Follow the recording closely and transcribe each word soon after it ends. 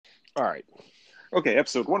All right. Okay,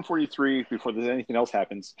 episode 143 before anything else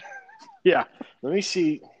happens. Yeah. Let me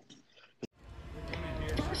see.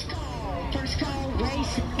 First call,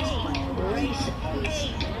 race 8. Race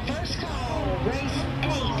 8. First call, race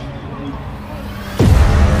 8.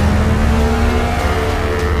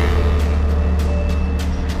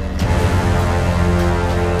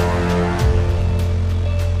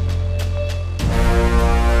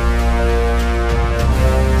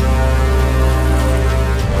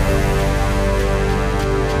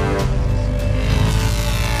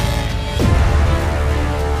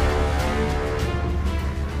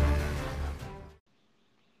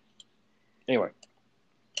 Anyway,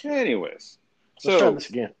 Anyways, let's try so this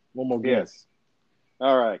again. One more game. yes.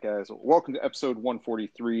 All right, guys. Welcome to episode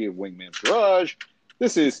 143 of Wingman's Garage.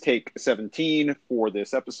 This is take 17 for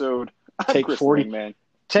this episode. I'm Take Chris 40. Wingman.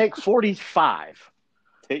 Take 45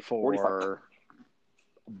 Take for 45.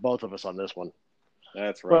 both of us on this one.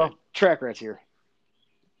 That's right. Well, Track Rat's here.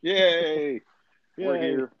 Yay! We're Yay.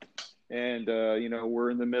 here. And, we're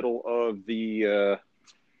in the middle of the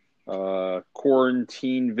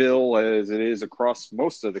quarantineville as it is across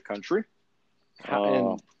most of the country.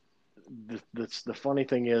 And the funny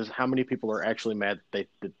thing is, how many people are actually mad that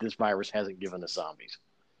this virus hasn't given us zombies?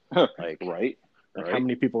 Right. How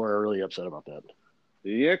many people are really upset about that?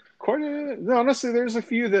 Yeah, honestly, there's a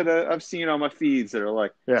few that I've seen on my feeds that are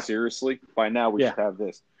like, Yeah. seriously, by now we should have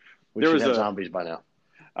this. We There should was have a- zombies by now.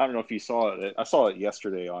 I don't know if you saw it. I saw it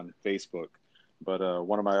yesterday on Facebook, but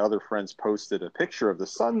one of my other friends posted a picture of the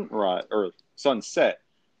sunrise or sunset,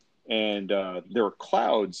 and there were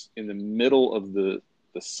clouds in the middle of the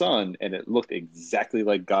sun, and it looked exactly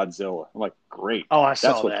like Godzilla. I'm like, great. Oh, I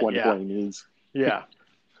saw That's what that. 2020 needs. Yeah.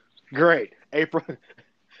 Great. April.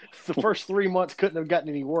 The first 3 months couldn't have gotten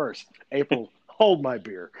any worse. April, hold my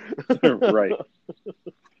beer. Right.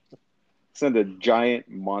 Send a giant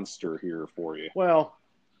monster here for you. Well,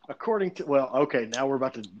 okay, now we're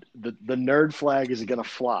about to, the nerd flag is going to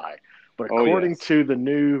fly. But Oh, according yes. to the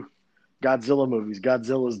new Godzilla movies,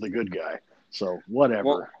 Godzilla's the good guy. So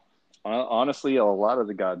whatever. Well, honestly, a lot of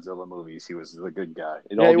the Godzilla movies, he was the good guy.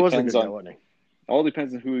 It yeah, all he was the depends good guy, on wasn't all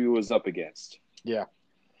depends on who he was up against. he? Yeah.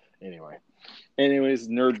 Anyway. Anyways,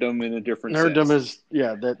 nerddom in a different Nerddom sense. is,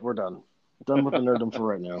 that we're done. Done with the nerddom for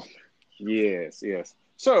right now. Yes.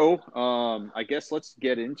 So, I guess let's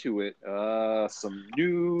get into it. Some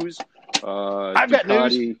news. I've got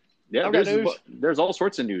news. Yeah, I've got news. there's all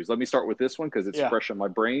sorts of news. Let me start with this one because it's Yeah. fresh on my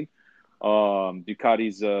brain.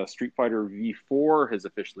 Ducati's Street Fighter V4 has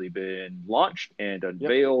officially been launched and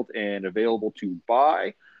unveiled and available to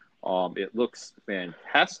buy. It looks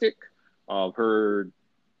fantastic. I've heard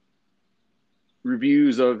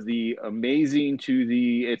reviews of the amazing to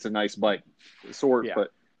the it's a nice bike sort,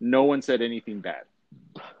 but no one said anything bad.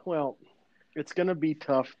 Well, it's going to be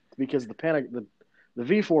tough because the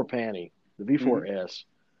V4 Panny, the V4S,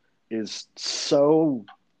 is so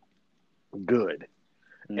good,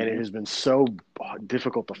 and it has been so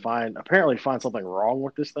difficult to find something wrong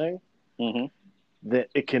with this thing that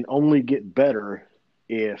it can only get better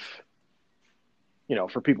if,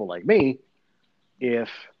 for people like me, if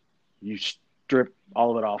you strip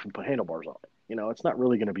all of it off and put handlebars on it. It's not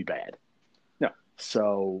really going to be bad. No.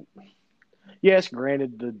 So, yes,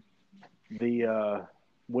 granted, the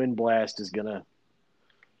wind blast is going to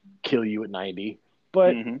kill you at 90,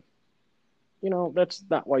 but, that's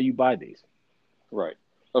not why you buy these. Right.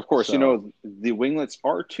 Of course, So- the winglets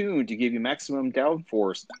are tuned to give you maximum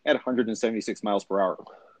downforce at 176 miles per hour.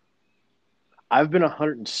 I've been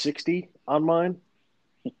 160 on mine,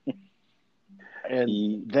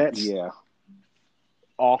 and that's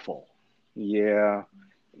awful. Yeah.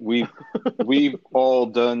 We've all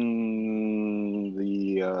done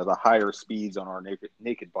the higher speeds on our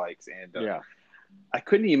naked bikes, and I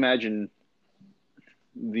couldn't imagine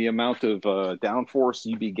the amount of downforce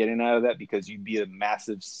you'd be getting out of that because you'd be a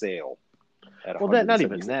massive sail. Well, not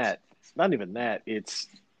even that. It's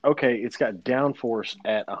okay. It's got downforce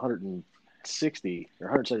at 160 or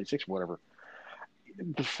 176 or whatever.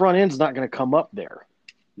 The front end's not going to come up there.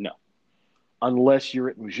 No. Unless you're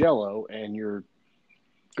at Mugello and you're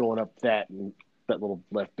going up that little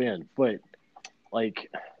left bend. But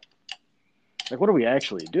like what are we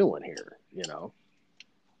actually doing here?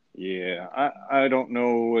 Yeah, I don't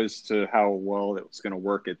know as to how well it's going to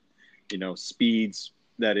work at, speeds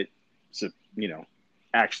that it's,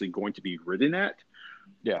 actually going to be ridden at.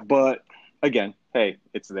 Yeah. But again, hey,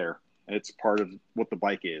 it's there. It's part of what the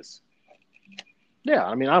bike is. Yeah,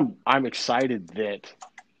 I mean, I'm excited that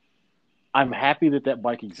I'm happy that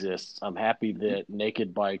bike exists. I'm happy that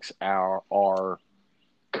naked bikes are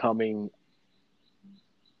coming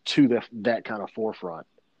to that kind of forefront.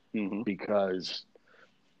 because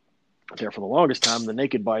there for the longest time, the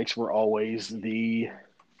naked bikes were always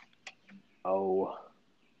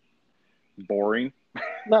boring.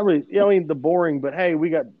 Not really. The boring, but hey,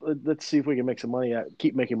 let's see if we can make some money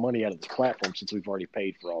keep making money out of this platform since we've already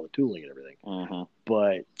paid for all the tooling and everything.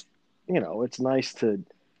 But, it's nice to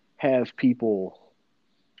have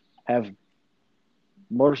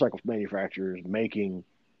motorcycle manufacturers making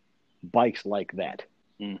bikes like that.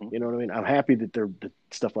 You know what I mean? I'm happy that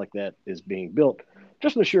stuff like that is being built,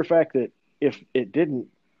 just in the sheer fact that if it didn't,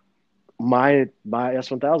 my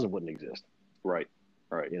S1000 wouldn't exist. Right.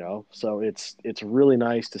 So it's really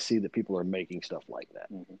nice to see that people are making stuff like that.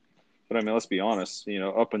 But let's be honest.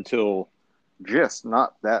 Up until just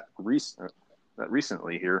not that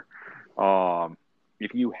recently here,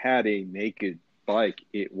 if you had a naked bike,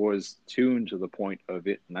 it was tuned to the point of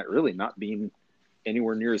it not being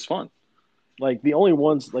anywhere near as fun. Like the only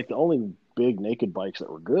big naked bikes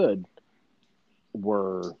that were good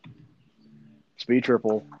were Speed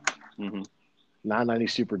Triple, 990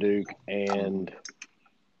 Super Duke, and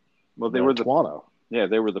they were Tuono. Yeah,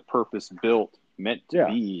 they were the purpose built, meant to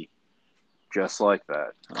be just like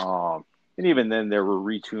that. And even then, they were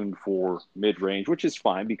retuned for mid range, which is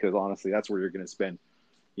fine because honestly, that's where you're going to spend,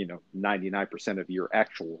 99% of your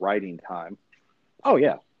actual riding time. Oh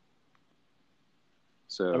yeah.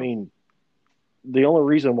 So the only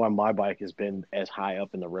reason why my bike has been as high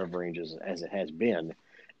up in the rev ranges as it has been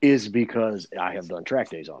is because I have done track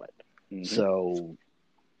days on it. So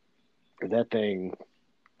that thing,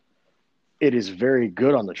 it is very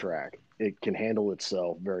good on the track. It can handle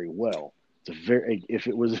itself very well. If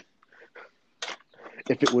it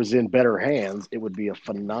was in better hands, it would be a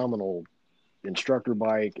phenomenal instructor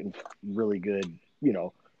bike and really good,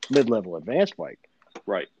 mid-level advanced bike.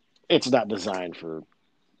 Right. It's not designed for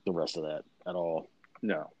the rest of that at all.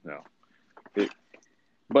 No.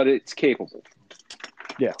 But it's capable.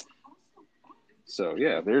 Yeah. So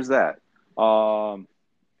yeah, there's that.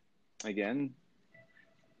 Again,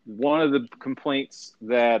 one of the complaints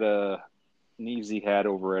that Neevesy had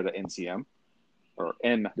over at NCM or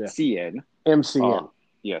MCN. MCN.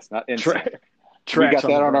 Yes, not NCM. We got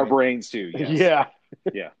that on our brains too. Yes.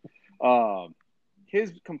 Yeah. Yeah.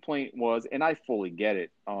 His complaint was, and I fully get it.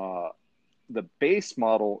 The base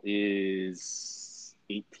model is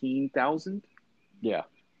 18,000. Yeah.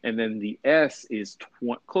 And then the S is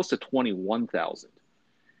close to 21,000.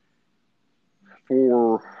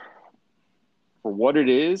 For what it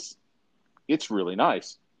is, it's really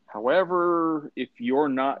nice. However, if you're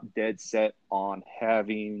not dead set on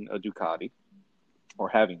having a Ducati or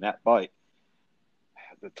having that bike,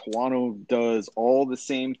 the Tuono does all the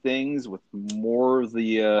same things with more of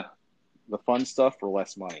the fun stuff for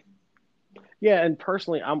less money. Yeah, and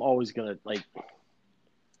personally, I'm always gonna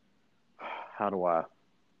how do I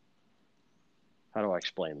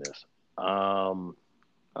explain this? I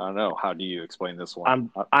don't know. How do you explain this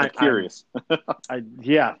one? I'm curious.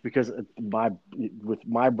 Because with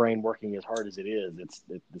my brain working as hard as it is,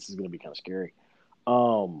 this is going to be kind of scary. I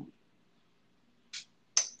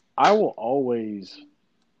will always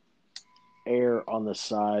err on the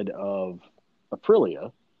side of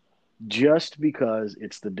Aprilia just because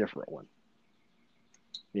it's the different one.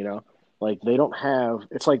 They don't have.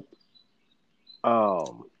 It's like,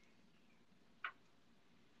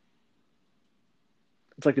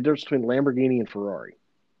 it's like the difference between Lamborghini and Ferrari.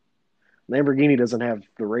 Lamborghini doesn't have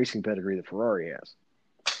the racing pedigree that Ferrari has.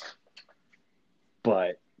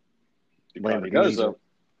 But Lamborghini does, though.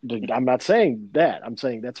 I'm not saying that. I'm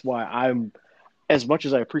saying that's why as much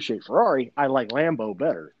as I appreciate Ferrari, I like Lambo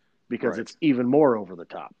better because it's even more over the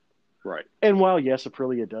top. Right. And while, yes,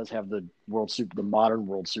 Aprilia does have the modern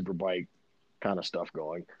World Superbike kind of stuff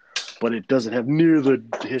going, but it doesn't have near the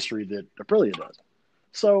history that Aprilia does.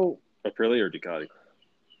 So Aprilia or Ducati?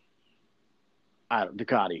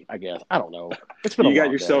 Ducati, I guess. I don't know. It's been you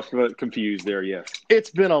got yourself confused there, yes. It's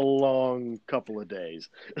been a long couple of days.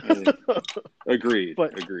 Agreed.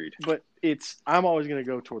 But I'm always going to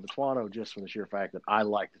go toward the Tuono just from the sheer fact that I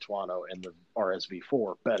like the Tuono and the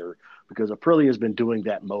RSV4 better because Aprilia has been doing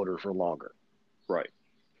that motor for longer. Right.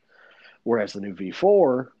 Whereas the new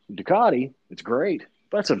V4, Ducati, it's great.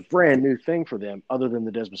 But it's a brand new thing for them other than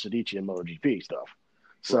the Desmosedici and MotoGP stuff.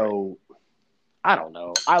 So, I don't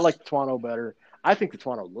know. I like the Tuono better. I think the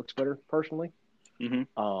Tuono looks better, personally. I'm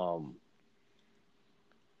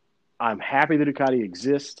happy the Ducati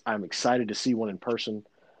exists. I'm excited to see one in person.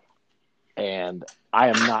 And I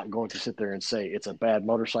am not going to sit there and say it's a bad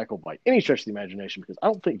motorcycle by any stretch of the imagination because I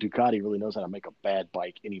don't think Ducati really knows how to make a bad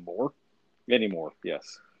bike anymore.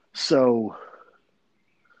 Yes. So,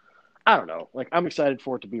 I don't know. Like, I'm excited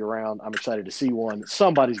for it to be around. I'm excited to see one.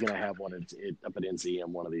 Somebody's going to have one up at NCM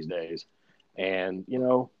one of these days. And,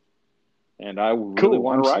 and I really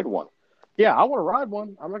want to ride one. Yeah, I want to ride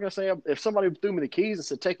one. I'm not going to say if somebody threw me the keys and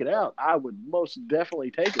said, take it out, I would most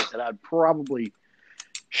definitely take it. And I'd probably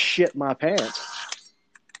shit my pants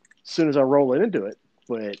as soon as I roll it into it.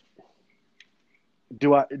 But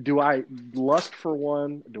do I lust for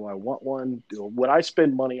one? Do I want one? Would I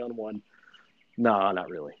spend money on one? No, not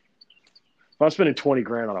really. If I'm spending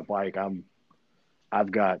 $20,000 on a bike,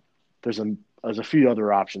 there's a few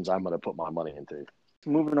other options I'm going to put my money into.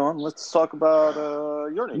 Moving on, let's talk about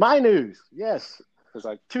your news. My news, yes. Because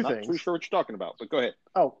I'm two not things. too sure what you're talking about, but go ahead.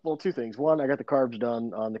 Oh, well, two things. One, I got the carbs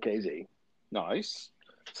done on the KZ. Nice.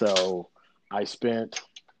 So I spent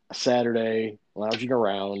a Saturday lounging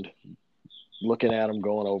around, looking at them,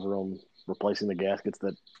 going over them, replacing the gaskets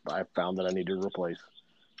that I found that I needed to replace,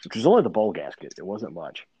 which was only the bowl gasket. It wasn't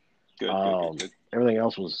much. Good. Everything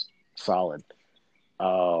else was solid.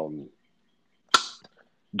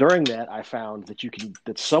 During that, I found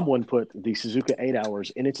that someone put the Suzuka 8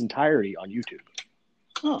 Hours in its entirety on YouTube.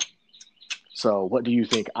 Huh. So what do you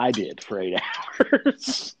think I did for 8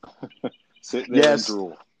 hours? Sit there and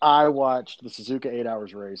drool. I watched the Suzuka 8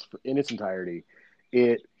 Hours race in its entirety.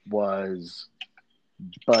 It was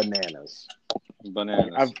bananas.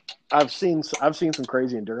 I've seen some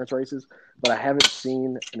crazy endurance races, but I haven't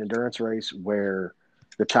seen an endurance race where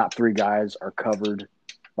the top 3 guys are covered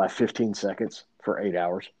by 15 seconds for 8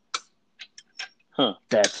 hours. Huh.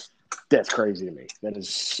 That's crazy to me. That is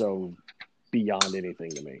so beyond anything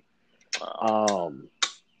to me. Wow.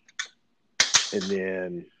 And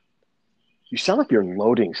then you sound like you're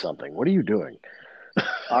loading something. What are you doing?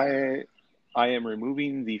 I am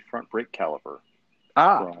removing the front brake caliper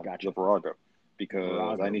from gotcha. the Virago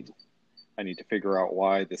because I need to figure out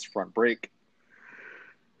why this front brake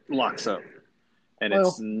locks up, and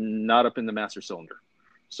it's not up in the master cylinder.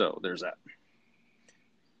 So there's that.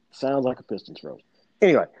 Sounds like a Pistons froze.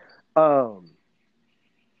 Anyway, and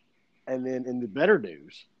then in the better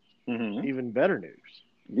news, even better news.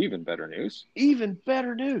 The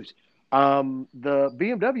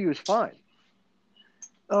BMW is fine.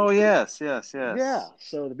 Oh, yes. Yeah,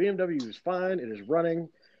 so the BMW is fine. It is running.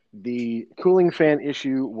 The cooling fan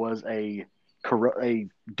issue was a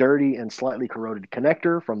dirty and slightly corroded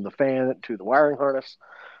connector from the fan to the wiring harness.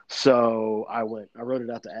 So I wrote it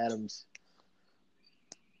out to Adams,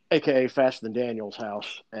 a.k.a. Faster Than Daniel's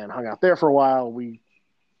house, and hung out there for a while. We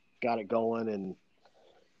got it going, and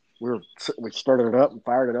we started it up and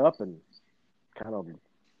fired it up and kind of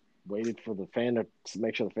waited for the fan to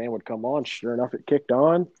make sure the fan would come on. Sure enough, it kicked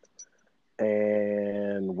on,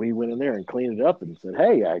 and we went in there and cleaned it up and said,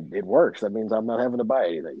 hey, it works. That means I'm not having to buy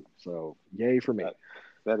anything. So yay for me.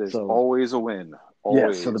 That is always a win.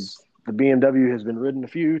 Always. Yeah, so the BMW has been ridden a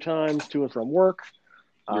few times to and from work.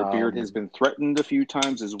 Your beard has been threatened a few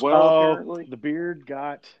times as well, apparently. The beard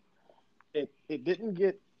it didn't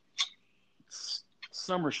get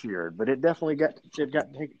summer sheared, but it definitely got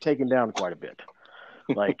taken down quite a bit.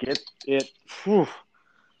 Like whew,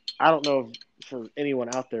 I don't know if for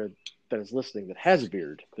anyone out there that is listening that has a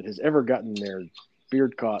beard that has ever gotten their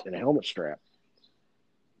beard caught in a helmet strap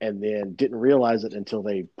and then didn't realize it until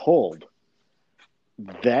they pulled.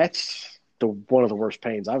 That's one of the worst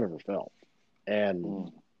pains I've ever felt.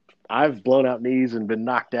 And I've blown out knees and been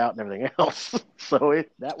knocked out and everything else. So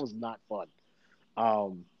that was not fun.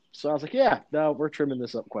 So I was like, yeah, no, we're trimming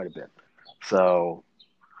this up quite a bit. So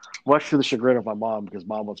much to the chagrin of my mom, because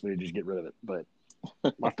mom wants me to just get rid of it. But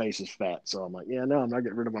my face is fat. So I'm like, yeah, no, I'm not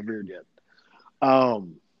getting rid of my beard yet. But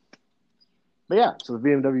yeah, so the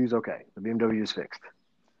BMW is okay. The BMW is fixed.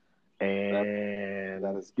 And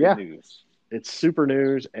that is good news. It's super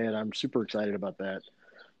news, and I'm super excited about that.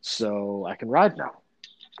 So I can ride now.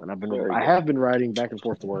 And I have been riding back and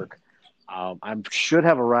forth to work. I should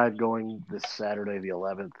have a ride going this Saturday, the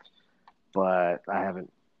 11th, but I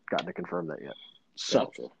haven't gotten to confirm that yet. So,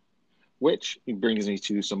 gotcha. Which brings me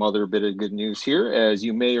to some other bit of good news here, as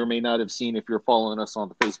you may or may not have seen if you're following us on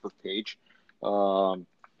the Facebook page.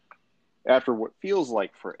 After what feels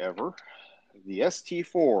like forever, the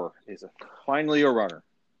ST4 is finally a runner.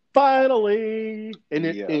 Finally, and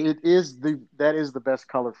that is the best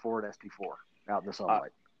color Ford ST4 out in the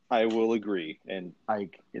sunlight. I will agree, and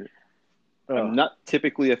I'm not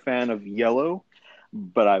typically a fan of yellow,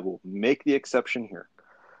 but I will make the exception here.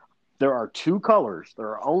 There are two colors. There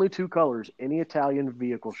are only two colors any Italian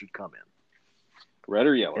vehicle should come in: red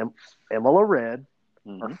or yellow. Imola red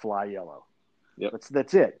or Fly yellow. Yep.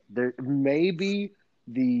 That's it. There may be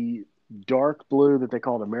the dark blue that they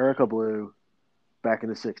called America blue back in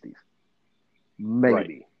the 60s. Maybe.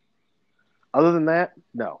 Right. Other than that,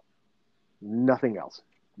 no, nothing else.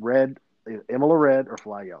 Red, Imola red or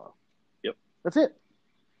fly yellow. Yep. That's it.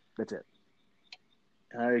 That's it.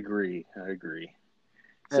 I agree.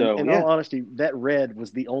 And in all honesty, that red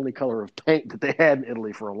was the only color of paint that they had in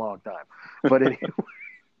Italy for a long time.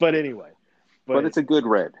 But anyway, but it's a good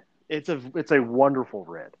red. It's a wonderful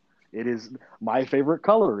red. It is my favorite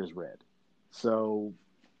color is red. So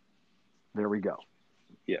there we go.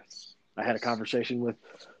 Yes. I had a conversation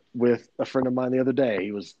with a friend of mine the other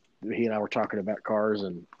day. He and I were talking about cars,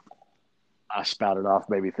 and I spouted off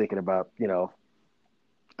maybe thinking about,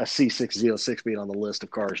 a C6 Z06 being on the list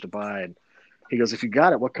of cars to buy. And he goes, if you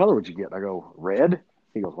got it, what color would you get? And I go, red.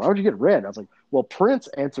 He goes, why would you get red? And I was like, well, Prince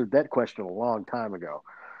answered that question a long time ago.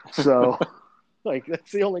 So like,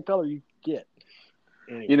 that's the only color you get.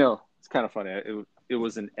 Anyway. It's kind of funny. It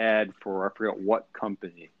was an ad for, I forget what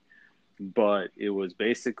company, but it was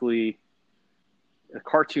basically a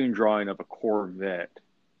cartoon drawing of a Corvette,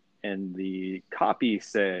 and the copy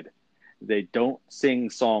said, they don't sing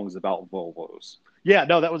songs about Volvos. Yeah,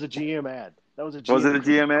 no, that was a GM ad. Was it a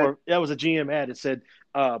GM ad? That was a GM ad. It said,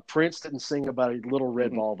 Prince didn't sing about a little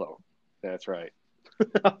red Volvo. That's right.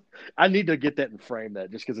 I need to get that and frame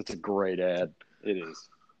that just because it's a great ad. It is.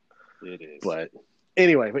 But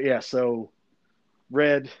anyway, so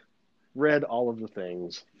red, all of the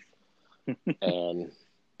things, and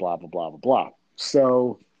blah, blah, blah, blah, blah.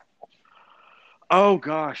 So, oh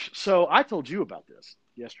gosh. So I told you about this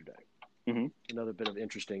yesterday. Mm-hmm. Another bit of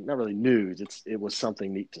interesting, not really news. It was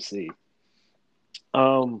something neat to see.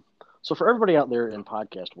 So for everybody out there in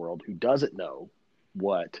podcast world who doesn't know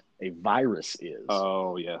what a virus is.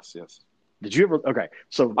 Oh, yes. Did you ever? Okay.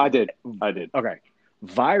 So I did. Okay.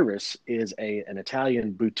 Virus is an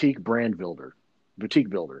Italian boutique builder.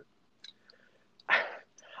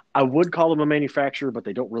 I would call them a manufacturer, but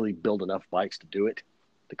they don't really build enough bikes to do it,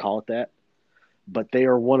 to call it that. But they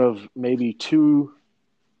are one of maybe two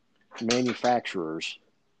manufacturers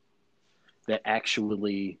that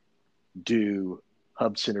actually do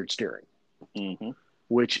hub-centered steering,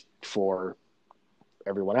 which for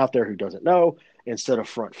everyone out there who doesn't know, instead of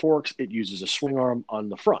front forks, it uses a swing arm on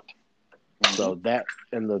the front. So that,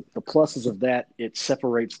 and the pluses of that, it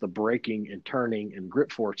separates the braking and turning and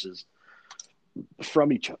grip forces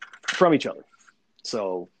from each other.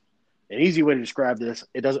 So an easy way to describe this,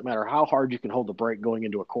 it doesn't matter how hard you can hold the brake going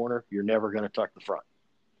into a corner, you're never going to tuck the front.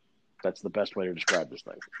 That's the best way to describe this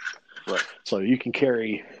thing. Right. So you can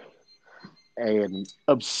carry an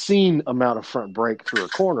obscene amount of front brake through a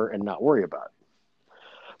corner and not worry about it.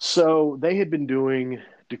 So they had been doing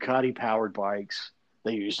Ducati powered bikes.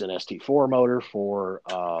 They used an ST4 motor for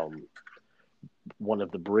one of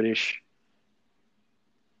the British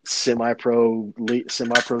semi-pro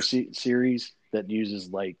series that uses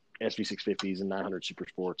like SV650s and 900 Super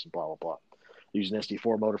Sports and blah, blah, blah. They used an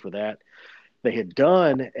ST4 motor for that. They had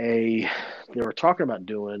they were talking about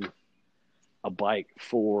doing a bike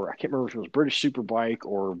for, I can't remember if it was British Superbike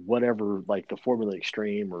or whatever, like the Formula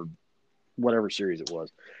Extreme or whatever series it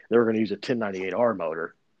was. They were going to use a 1098R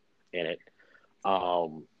motor in it. I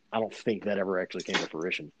don't think that ever actually came to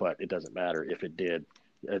fruition, but it doesn't matter. If it did,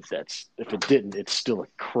 if it didn't, it's still a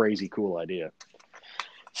crazy cool idea.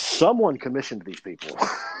 Someone commissioned these people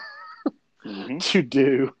to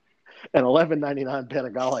do an 1199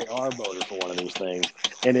 Panigale R motor for one of these things,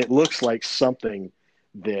 and it looks like something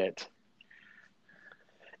that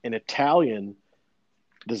an Italian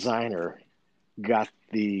designer got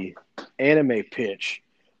the anime pitch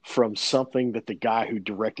from something that the guy who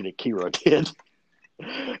directed Akira did.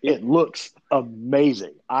 It looks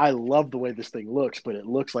amazing. I love the way this thing looks, but it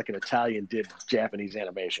looks like an Italian did Japanese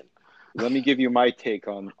animation. Let me give you my take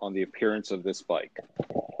on the appearance of this bike.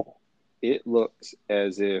 It looks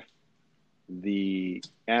as if the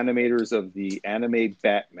animators of the anime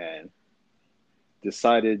Batman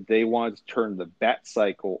decided they wanted to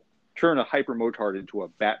turn a hypermotard into a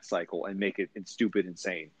bat cycle and make it stupid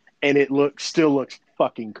insane. And it still looks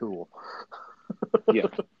fucking cool. Yeah.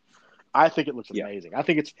 I think it looks amazing. I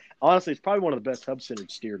think it's probably one of the best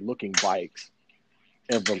hub-centered steered looking bikes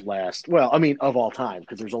of of all time,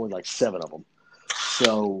 because there's only like 7 of them.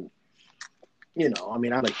 So, I'm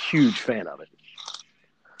a huge fan of it.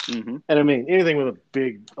 Mm-hmm. And anything with a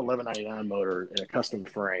big 1199 motor and a custom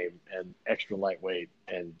frame and extra lightweight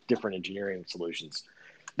and different engineering solutions,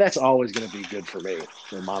 that's always going to be good for me,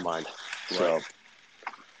 in my mind. Right. So,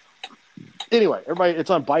 anyway, everybody, it's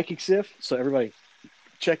on Bike Exif, so everybody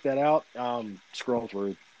check that out. Scroll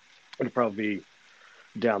through. It'll probably be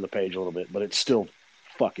down the page a little bit, but it's still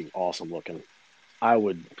fucking awesome looking.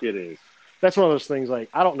 It is. That's one of those things, like,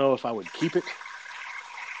 I don't know if I would keep it,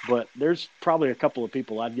 but there's probably a couple of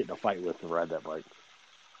people I'd get in a fight with to ride that bike.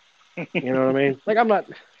 You know what I mean? Like I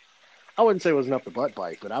wouldn't say it was an up the butt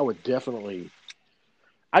bike, but I'd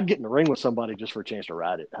get in the ring with somebody just for a chance to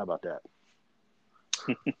ride it. How about that?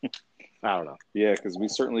 I don't know. Yeah, because we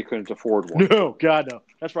certainly couldn't afford one. No, God, no.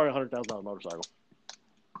 That's probably a $100,000 motorcycle.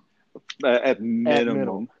 At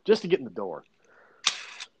minimum. Just to get in the door.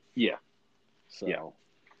 Yeah. So. Yeah.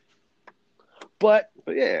 But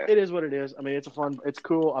yeah, it is what it is. I mean, it's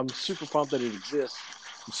cool. I'm super pumped that it exists.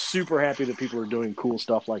 I'm super happy that people are doing cool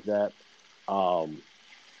stuff like that. But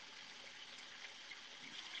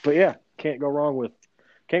yeah, can't go wrong with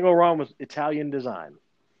Italian design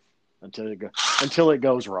until it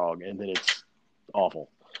goes wrong, and then it's awful.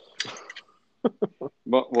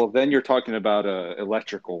 Well, then you're talking about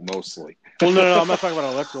electrical mostly. Well, no, I'm not talking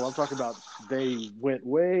about electrical. I'm talking about they went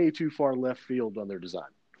way too far left field on their design.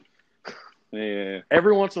 Yeah.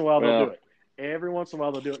 Every once in a while they'll do it. Every once in a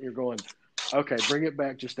while they'll do it, and you're going, okay, bring it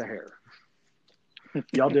back just a hair.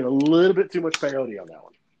 Y'all did a little bit too much peyote on that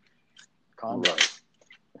one. Calm down.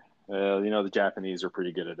 Well, the Japanese are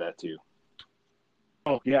pretty good at that too.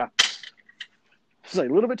 Oh yeah. It's like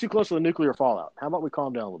a little bit too close to the nuclear fallout. How about we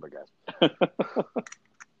calm down a little bit, guys?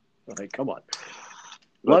 Okay, come on.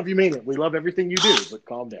 Love you mean it. We love everything you do, but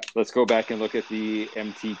calm down. Let's go back and look at the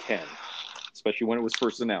MT10, especially when it was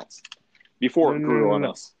first announced. Before it grew on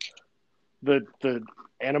us. The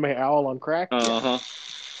anime owl on crack? Uh-huh.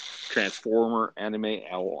 Transformer anime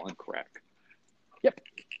owl on crack. Yep.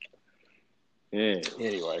 Yeah.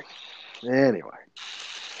 Anyway.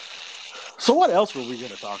 So what else were we going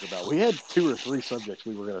to talk about? We had 2 or 3 subjects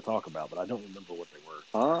we were going to talk about, but I don't remember what they were.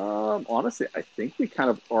 Honestly, I think we kind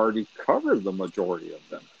of already covered the majority of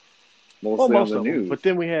them. Mostly on the news. But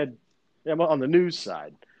then we had, on the news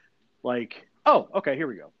side, okay, here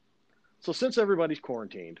we go. So since everybody's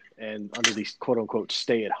quarantined and under these quote-unquote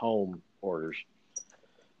stay-at-home orders,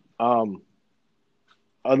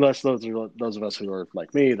 unless those of us who are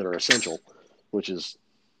like me that are essential, which is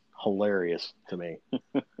hilarious to me,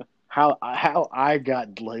 how I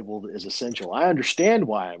got labeled as essential. I understand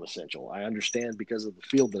why I'm essential. I understand because of the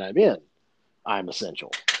field that I'm in, I'm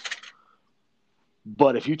essential.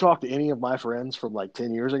 But if you talk to any of my friends from like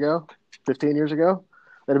 10 years ago, 15 years ago,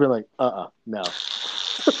 they'd have been like, no.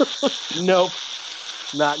 Nope,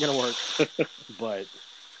 not gonna work. But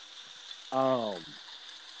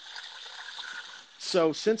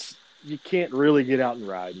so since you can't really get out and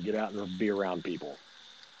ride and get out and be around people,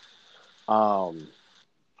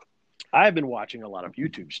 I've been watching a lot of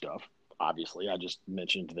YouTube stuff. Obviously, I just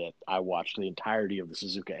mentioned that I watched the entirety of the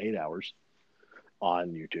Suzuka 8 Hours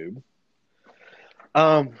on YouTube.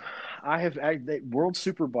 World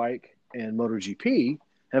Superbike and MotoGP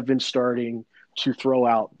have been starting to throw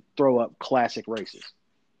up classic races,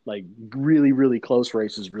 like really, really close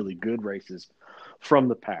races, really good races from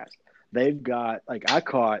the past. They've got, I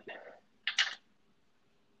caught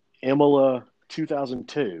Imola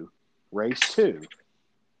 2002, race 2,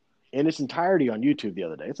 in its entirety on YouTube the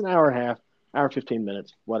other day. It's an hour and a half, hour and 15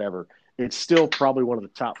 minutes, whatever. It's still probably one of the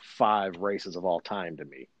top 5 races of all time to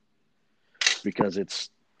me because it's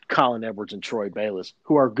Colin Edwards and Troy Bayliss,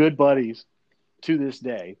 who are good buddies to this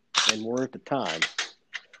day and were at the time,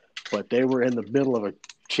 but they were in the middle of a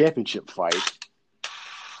championship fight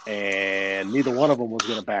and neither one of them was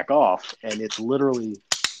going to back off. And it's literally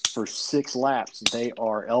for 6 laps, they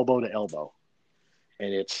are elbow to elbow.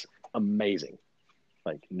 And it's amazing.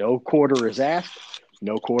 Like no quarter is asked,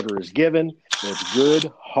 no quarter is given. It's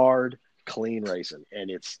good, hard, clean racing. And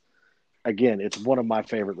it's one of my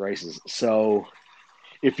favorite races. So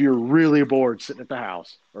if you're really bored sitting at the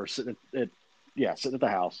house or sitting at the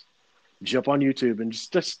house, jump on YouTube and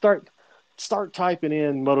just start typing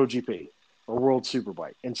in MotoGP or World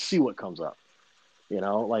Superbike and see what comes up.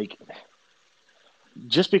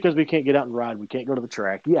 Just because we can't get out and ride, we can't go to the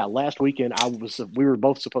track. Yeah, last weekend we were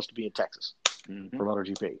both supposed to be in Texas for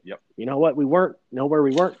MotoGP. Yep. You know what? We weren't. Nowhere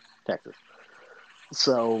we weren't. Texas.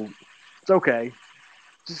 So it's okay.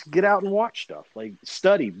 Just get out and watch stuff. Like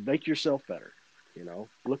study, make yourself better.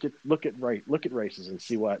 Look at races and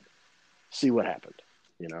see what happened.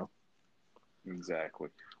 Exactly.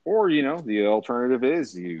 Or the alternative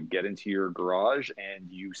is you get into your garage and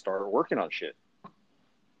you start working on shit.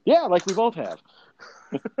 Yeah, like we both have.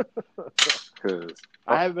 I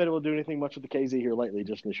haven't been able to do anything much with the KZ here lately,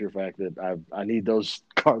 just in the sheer fact that I need those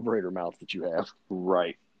carburetor mounts that you have.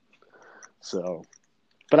 Right. So,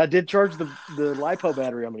 but I did charge the LiPo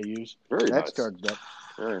battery I'm going to use. That's nice. Charged up.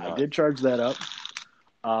 Very nice. I did charge that up.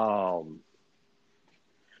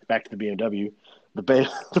 Back to the BMW.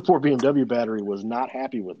 The poor BMW battery was not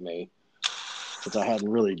happy with me since I hadn't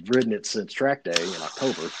really ridden it since track day in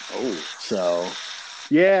October. Oh. So,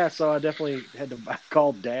 yeah, so I definitely I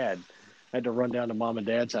called Dad. I had to run down to Mom and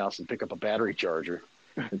Dad's house and pick up a battery charger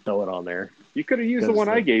and throw it on there. You could have used the one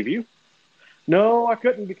I gave you. No, I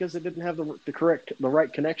couldn't because it didn't have the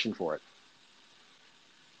right connection for it.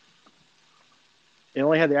 It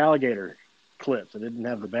only had the alligator clips. It didn't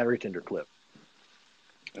have the battery tender clip.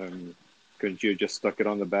 Couldn't you have just stuck it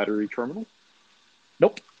on the battery terminal?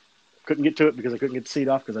 Nope. Couldn't get to it because I couldn't get the seat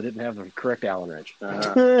off because I didn't have the correct Allen wrench.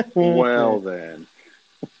 Well, then.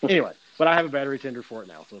 Anyway, but I have a battery tender for it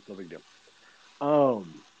now, so it's no big deal.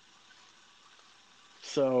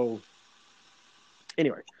 So,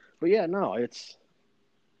 anyway. But yeah, no, it's,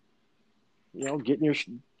 get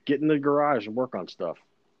in the garage and work on stuff.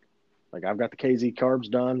 Like I've got the KZ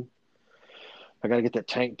carbs done. I got to get that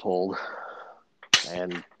tank pulled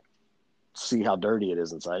and see how dirty it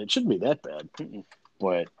is inside. It shouldn't be that bad,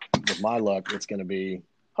 but with my luck, it's going to be,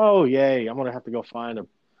 oh yay! I'm going to have to go find a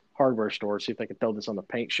hardware store, see if they can throw this on the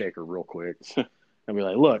paint shaker real quick, and be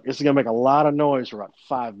like, look, this is going to make a lot of noise for about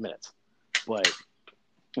 5 minutes, but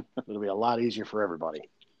it'll be a lot easier for everybody.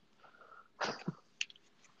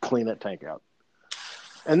 Clean that tank out,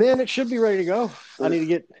 and then it should be ready to go. I need to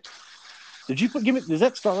get. Did you give me? Is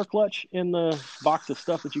that starter clutch in the box of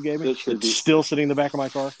stuff that you gave me? It should be still sitting in the back of my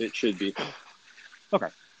car. It should be. Okay.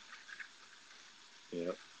 Yeah.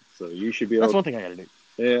 So you should be able. That's one thing I got to do.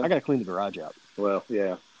 Yeah. I got to clean the garage out. Well,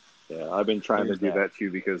 yeah. I've been trying to do that too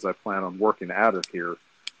because I plan on working out of here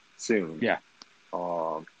soon. Yeah.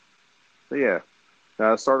 But yeah,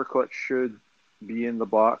 starter clutch should be in the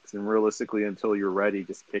box, and realistically, until you're ready,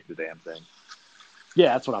 just kick the damn thing.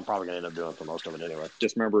 Yeah, that's what I'm probably going to end up doing for most of it anyway.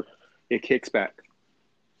 Just remember, it kicks back.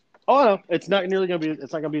 Oh no, it's not nearly going to be.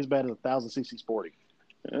 It's not going to be as bad as a 1000cc Sporty.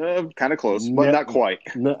 Kind of close, but not quite.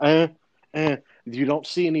 You don't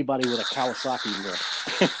see anybody with a Kawasaki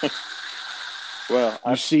lip. Well,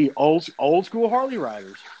 you see old school Harley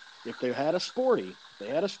riders. If they had a Sporty, they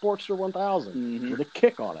had a Sportster 1000 with a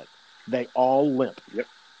kick on it, they all limp. Yep.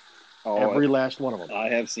 Every last one of them. I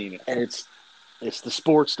have seen it, and it's the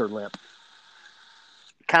Sportster limp.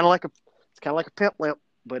 Kind of like a pimp limp,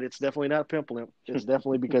 but it's definitely not a pimp limp. It's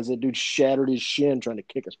definitely because that dude shattered his shin trying to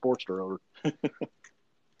kick a Sportster over.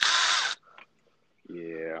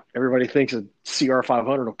 Yeah. Everybody thinks a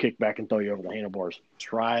CR500 will kick back and throw you over the handlebars.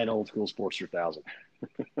 Try an old school Sportster 1000.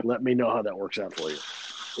 Let me know how that works out for you.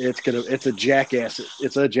 It's a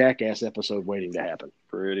jackass episode waiting to happen.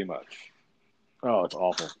 Pretty much. Oh, it's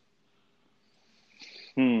awful.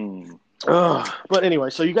 But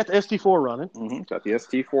anyway, so you got the ST4 running. Got the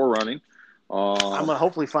ST4 running. I'm gonna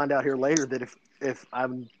hopefully find out here later that if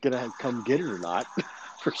I'm gonna come get it or not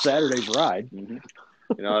for Saturday's ride.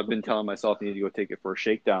 I've been telling myself I need to go take it for a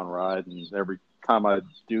shakedown ride, and every time I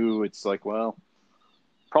do, it's like, well,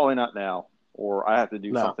 probably not now, or I have to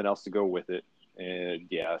do something else to go with it, and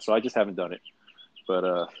so I just haven't done it. But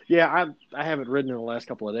I haven't ridden in the last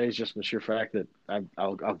couple of days just from the sheer fact that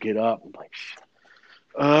I'll get up and like,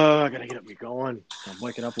 I gotta get up and be going. I'm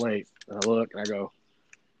waking up late, and I look and I go,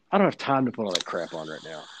 I don't have time to put all that crap on right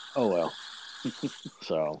now. Oh well.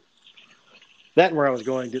 So. That and where I was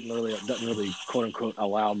going doesn't really quote unquote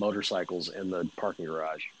allow motorcycles in the parking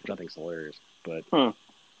garage, which I think is hilarious. But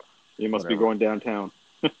you must be going downtown.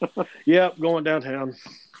 Yep, going downtown.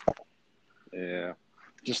 Yeah,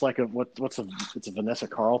 just like it's a Vanessa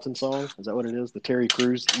Carlton song. Is that what it is? The Terry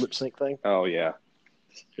Crews lip sync thing. Oh yeah.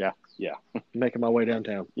 Making my way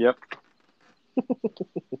downtown. Yep.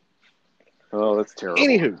 Oh, that's terrible.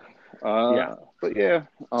 Anywho, but yeah.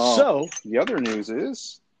 So the other news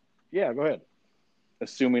is, go ahead.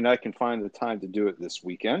 Assuming I can find the time to do it this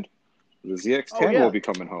weekend, the ZX10 will be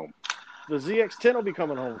coming home. The ZX10 will be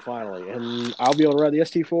coming home finally, and I'll be able to ride the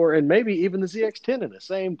ST4 and maybe even the ZX10 in the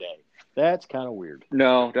same day. That's kind of weird.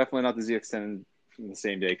 No, definitely not the ZX10 in the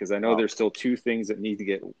same day, because I know there's still two things that need to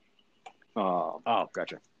get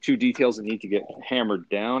gotcha. Two details that need to get hammered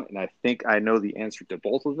down, and I think I know the answer to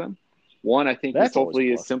both of them. One, I think is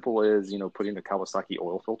hopefully as simple as putting a Kawasaki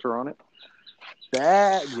oil filter on it.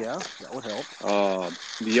 That would help.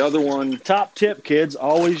 The other one, top tip, kids,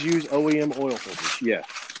 always use OEM oil filters. Yeah.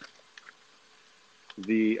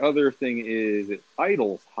 The other thing is it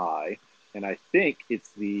idles high, and I think it's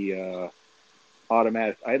the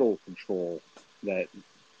automatic idle control that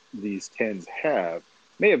these 10s have.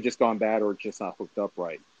 May have just gone bad, or it's just not hooked up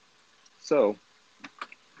right. So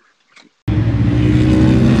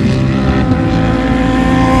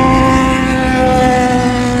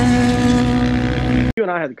you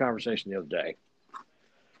and I had the conversation the other day,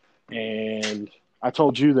 and I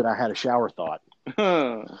told you that I had a shower thought,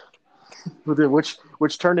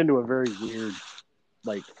 which turned into a very weird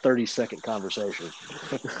like 30-second conversation.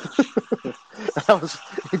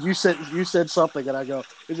 You said something, and I go,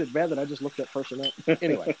 "Is it bad that I just looked that person up?"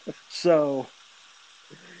 Anyway, so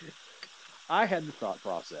I had the thought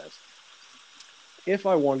process: if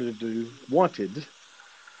I wanted to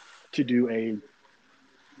do a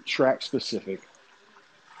track specific,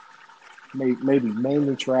 maybe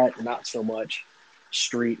mainly track, not so much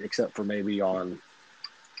street, except for maybe on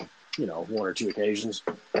one or two occasions.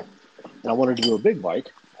 And I wanted to do a big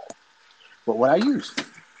bike. What would I use?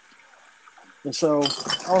 And so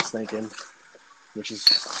I was thinking, which is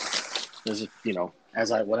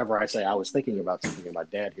whenever I say I was thinking about something and my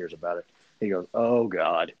dad hears about it, he goes, "Oh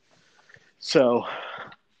God." So,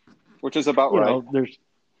 which is about right.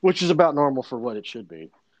 Which is about normal for what it should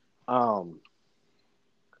be. I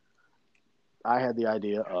had the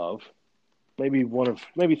idea of maybe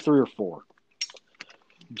three or four.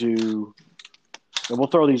 And we'll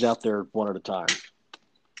throw these out there one at a time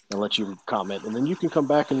and let you comment, and then you can come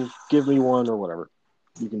back and give me one or whatever.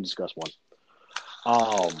 You can discuss one.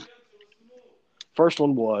 First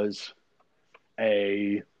one was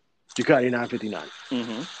a Ducati 959.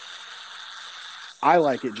 Mm-hmm. I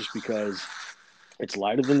like it just because it's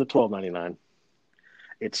lighter than the 1299.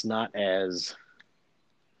 It's not as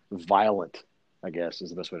violent, I guess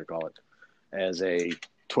is the best way to call it, as a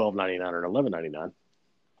 1299 or an 1199.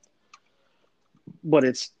 But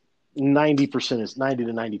it's 90 to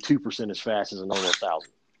 92% as fast as a normal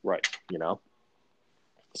 1000. Right.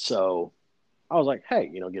 So I was like, hey,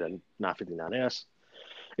 get a 959S.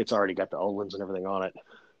 It's already got the Öhlins and everything on it.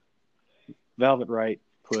 Valve it right,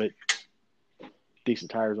 put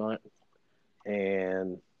decent tires on it,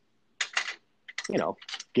 and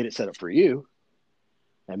get it set up for you,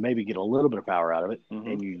 and maybe get a little bit of power out of it, mm-hmm.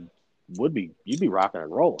 and you'd be rocking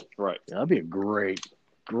and rolling. Right. That'd be a great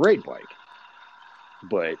bike.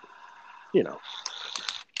 But and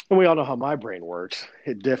we all know how my brain works.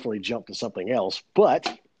 It definitely jumped to something else. But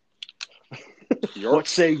what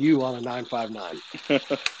say you on a 959?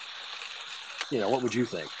 What would you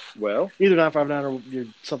think? Well, either 959 or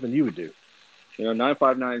something you would do.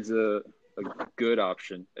 959 is a good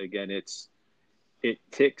option. Again, it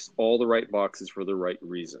ticks all the right boxes for the right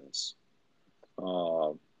reasons.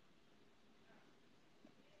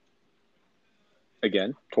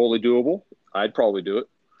 Again, totally doable. I'd probably do it.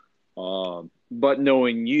 But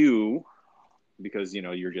knowing you, because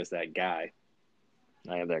you're just that guy.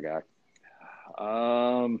 I am that guy.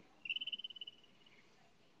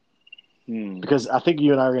 Because I think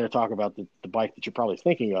you and I are going to talk about the bike that you're probably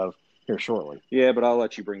thinking of here shortly. Yeah, but I'll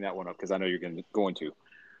let you bring that one up because I know you're going to.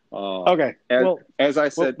 Okay. As I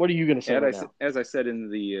said, what are you going to say right now? As I said in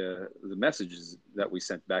the messages that we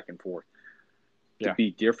sent back and forth, to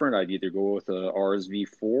be different, I'd either go with a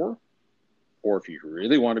RSV4, or if you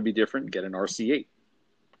really want to be different, get an RC8.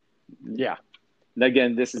 Yeah. And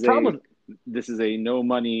again, this is a no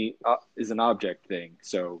money is an object thing,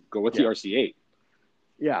 so go with the RC8.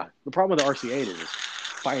 Yeah. The problem with the RC8 is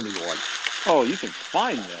finding one. Oh, you can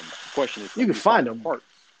find them. The question is, you can find them. Parts.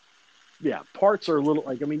 Yeah, parts are a little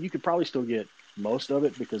you could probably still get most of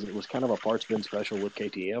it because it was kind of a parts bin special with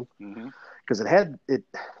KTM. Because it had it.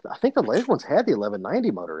 I think the later ones had the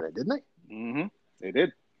 1190 motor in it, didn't they? Mm-hmm. They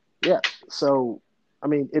did. Yeah. So,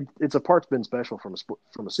 it's a parts bin special from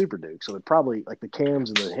a Super Duke. So it probably the cams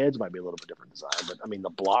and the heads might be a little bit different design, but the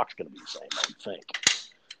block's going to be the same, I would think.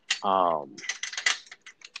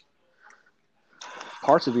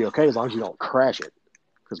 Parts would be okay as long as you don't crash it,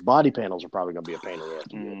 because body panels are probably going to be a pain in the ass to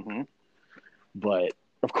get. Mm-hmm. But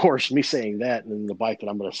of course, me saying that, and then the bike that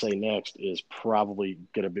I'm going to say next is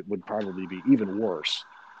would probably be even worse.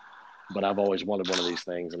 But I've always wanted one of these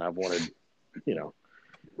things, and I've wanted,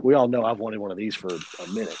 we all know I've wanted one of these for a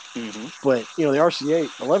minute. Mm-hmm. But the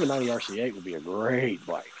RC8, 1190 RC8 would be a great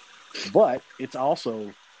bike, but it's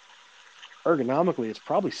also ergonomically, it's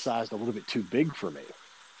probably sized a little bit too big for me.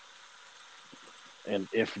 And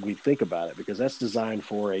if we think about it, because that's designed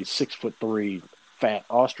for a 6'3" fat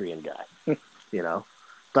Austrian guy,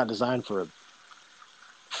 not designed for a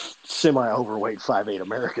semi-overweight 5'8"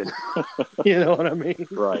 American. You know what I mean?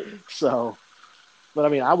 Right. So,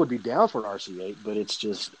 but I would be down for an RC8, but it's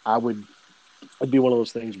just it'd be one of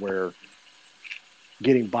those things where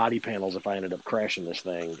getting body panels, if I ended up crashing this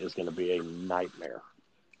thing, is going to be a nightmare.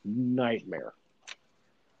 But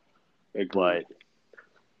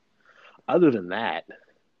other than that,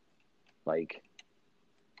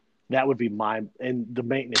 that would be and the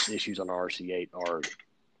maintenance issues on RC8 are,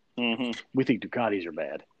 we think Ducatis are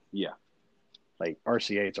bad. Yeah.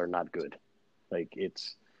 RC8s are not good. I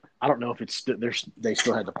don't know if it's they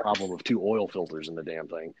still had the problem of 2 oil filters in the damn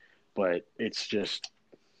thing, but it's just,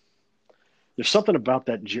 There's something about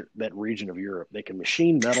that region of Europe. They can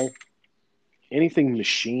machine metal. Anything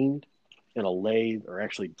machined in a lathe or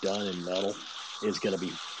actually done in metal is going to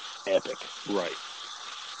be epic. Right.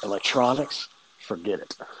 Electronics, forget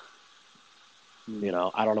it. You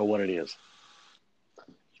know, I don't know what it is.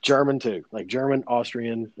 German too, like German,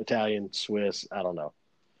 Austrian, Italian, Swiss. I don't know.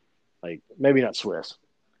 Like maybe not Swiss,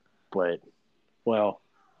 but well,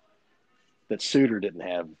 that Suter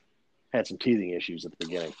had some teething issues at the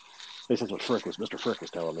beginning. At least that's what Mr. Frick was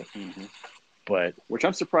telling me. Mm-hmm. But which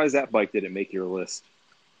I'm surprised that bike didn't make your list.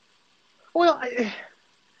 Well,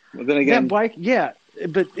 but then again, that bike, yeah,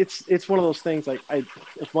 but it's one of those things. Like,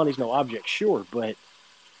 if money's no object, sure, but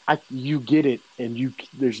you get it, and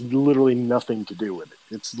there's literally nothing to do with it.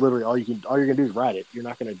 It's literally all you're gonna do is ride it. You're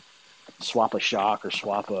not gonna swap a shock or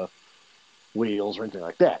swap a wheels or anything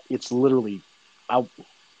like that. It's literally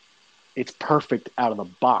it's perfect out of the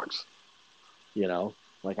box. You know,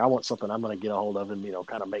 like I want something I'm gonna get a hold of and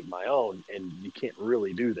kind of make my own, and you can't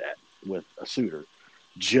really do that with a Suter,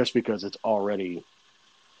 just because it's already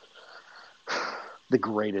the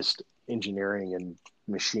greatest engineering and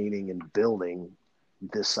machining and building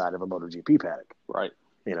this side of a MotoGP paddock. Right.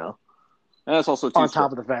 You know? And that's also on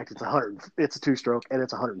top of the fact it's a two-stroke and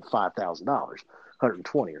it's $105,000, $120 or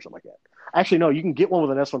something like that. Actually, no, you can get one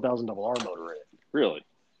with an S1000 double R motor in it. Really?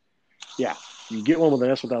 Yeah. You can get one with an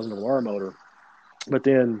S1000 double R motor, but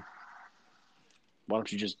then why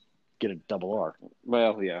don't you just get a double R?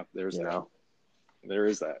 Well, yeah, there's that. There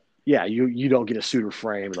is that. Yeah, you don't get a Suter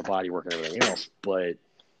frame and the bodywork and everything else, but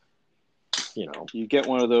you get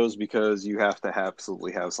one of those because you have to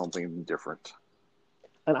absolutely have something different.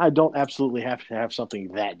 And I don't absolutely have to have something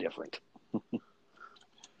that different.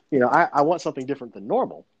 I want something different than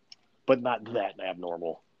normal, but not that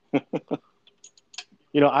abnormal. I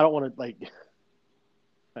don't want to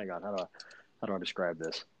hang on, how do I describe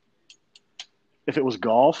this? If it was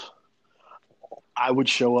golf, I would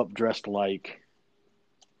show up dressed like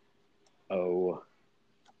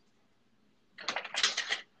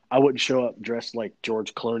I wouldn't show up dressed like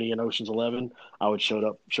George Clooney in Ocean's 11. I would show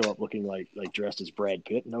up looking like dressed as Brad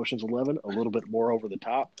Pitt in Ocean's 11, a little bit more over the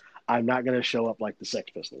top. I'm not going to show up like the Sex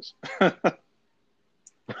Pistols.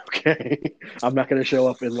 Okay, I'm not going to show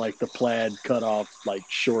up in like the plaid cut off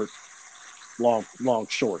short, long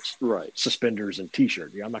shorts, right? Suspenders and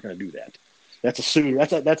t-shirt. I'm not going to do that. That's a Suter.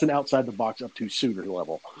 That's an outside the box up to Suter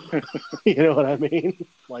level. You know what I mean?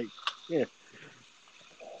 Yeah.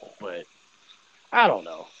 But I don't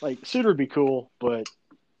know. Suter would be cool, but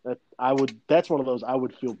that's one of those I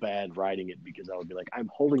would feel bad riding it because I would be like,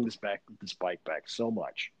 I'm holding this bike back so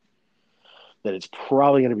much that it's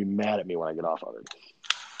probably going to be mad at me when I get off of it.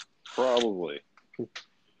 Probably.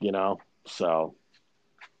 So.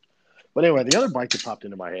 But anyway, the other bike that popped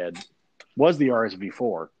into my head was the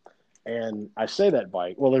RSV4. And I say that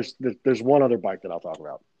bike. Well, there's one other bike that I'll talk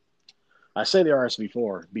about. I say the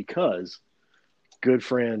RSV4 because good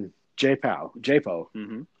friend J-Po,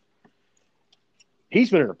 mm-hmm. He's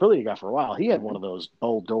been an Aprilia guy for a while. He had one of those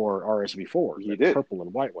bold door RSV4s, he did. Purple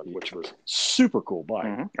and white one, which was super cool bike.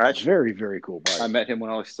 Mm-hmm. Very, very cool bike. I met him when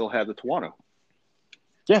I still had the Tuono.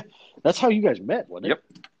 Yeah, that's how you guys met, wasn't it?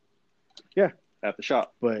 Yep. Yeah, at the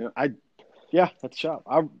shop. But at the shop.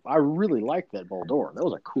 I really liked that bold door. That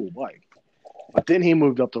was a cool bike. But then he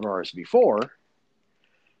moved up to an RSV4,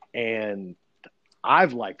 and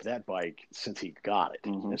I've liked that bike since he got it,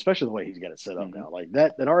 especially the way he's got it set up now. Like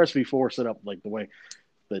that RSV4 set up like the way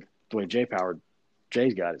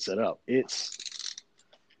Jay's got it set up. It's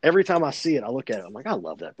every time I see it, I look at it. I'm like, I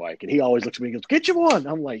love that bike, and he always looks at me and goes, "Get you one."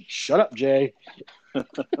 I'm like, "Shut up, Jay.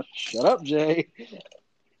 Shut up, Jay.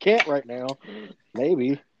 Can't right now.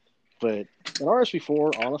 Maybe, but an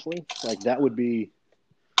RSV4, honestly, that would be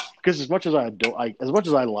because as much as I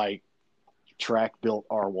like track built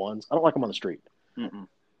R1s, I don't like them on the street. Mm-mm.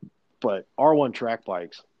 But R1 track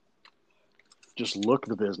bikes just look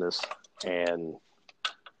the business and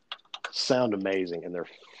sound amazing, and they're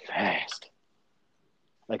fast.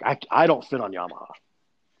 I don't fit on Yamaha.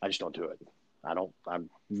 I just don't do it.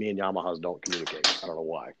 Me and Yamahas don't communicate. I don't know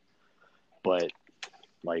why. But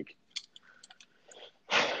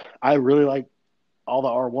I really like all the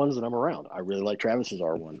R1s that I'm around. I really like Travis's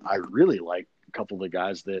R1. I really like a couple of the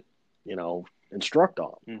guys that, instruct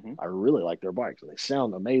on them. Mm-hmm. I really like their bikes, and they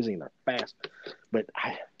sound amazing. They're fast, but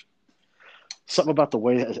something about the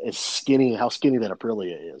way how skinny that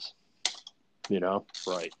Aprilia is,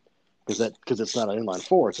 right? Because it's not an inline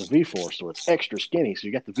four, it's a V4, so it's extra skinny. So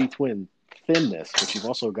you got the V twin thinness, but you've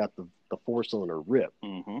also got the 4-cylinder rip,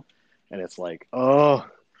 and it's like, oh,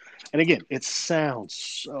 and again, it sounds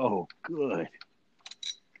so good.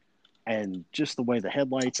 And just the way the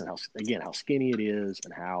headlights and how skinny it is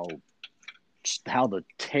and how the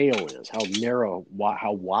tail is, how narrow,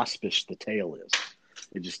 how waspish the tail is.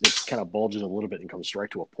 It kind of bulges a little bit and comes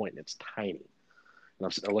straight to a point, and it's tiny. And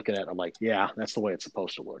I'm sitting there looking at it, I'm like, yeah, that's the way it's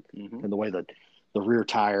supposed to look. Mm-hmm. And the way that the rear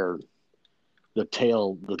tire, the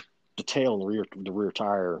tail and the rear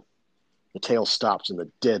tire, the tail stops in the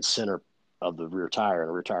dead center of the rear tire, and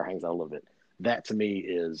the rear tire hangs out a little bit. That to me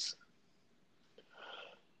is,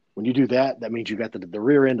 when you do that, that means you got the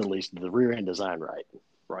rear end, at least the rear end design right.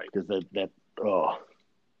 Right. Because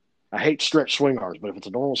I hate stretch swing arms, but if it's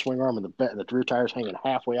a normal swing arm and the rear tire's hanging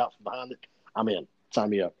halfway out from behind it, I'm in. Sign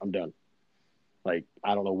me up. I'm done. Like,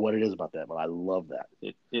 I don't know what it is about that, but I love that.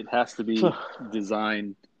 It has to be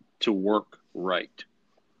designed to work right.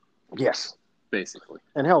 Yes. Basically.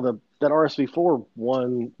 And hell, that RSV4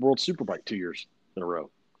 won World Superbike 2 years in a row.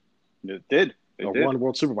 It did. Won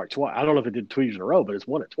World Superbike twice. I don't know if it did 2 years in a row, but it's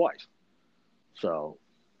won it twice. So,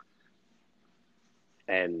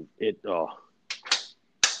 and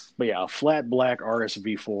but yeah, a flat black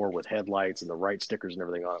RSV4 with headlights and the right stickers and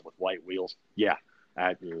everything on it with white wheels. Yeah,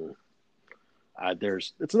 it's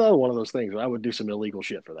another one of those things where I would do some illegal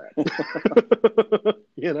shit for that.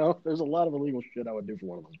 There's a lot of illegal shit I would do for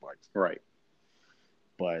one of those bikes. Right.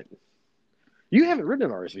 But you haven't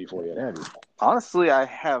ridden an RSV4 yet, have you? Honestly, I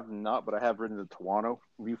have not, but I have ridden the Tuono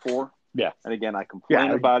V4. Yeah. And again, I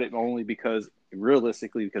complain about it only because,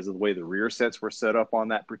 realistically, because of the way the rear sets were set up on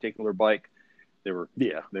that particular bike. They were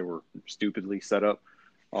stupidly set up.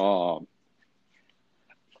 And,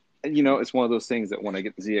 it's one of those things that when I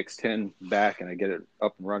get the ZX10 back and I get it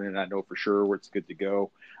up and running and I know for sure where it's good to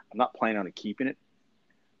go, I'm not planning on keeping it.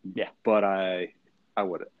 Yeah. But I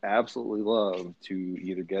would absolutely love to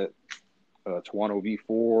either get a Tuono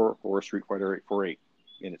V4 or a Street Fighter 848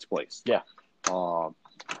 in its place. Yeah.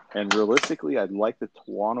 And realistically, I'd like the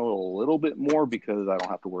Tuono a little bit more because I don't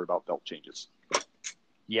have to worry about belt changes.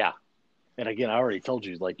 Yeah. And again, I already told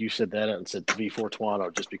you, like you said that and said the V4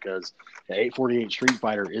 Tuono, just because the 848 Street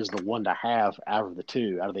Fighter is the one to have out of the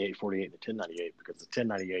two, out of the 848 and the 1098, because the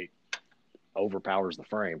 1098 overpowers the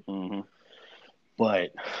frame. Mm-hmm.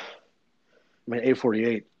 But,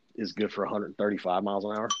 848 is good for 135 miles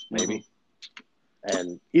an hour, maybe. Mm-hmm.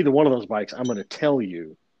 And either one of those bikes, I'm going to tell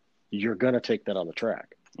you, you're going to take that on the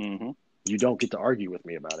track. Mm-hmm. You don't get to argue with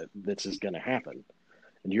me about it. This is going to happen.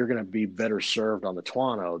 And you're going to be better served on the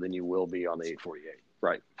Tuono than you will be on the 848.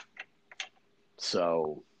 Right.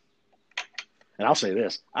 So, and I'll say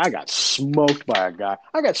this. I got smoked by a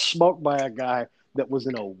guy. That was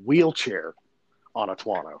in a wheelchair on a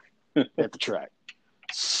Tuono at the track.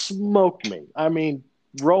 Smoked me.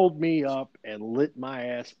 Rolled me up and lit my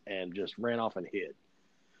ass and just ran off and hid.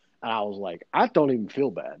 And I was like, I don't even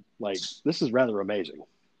feel bad. Like, this is rather amazing.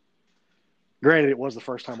 Granted, it was the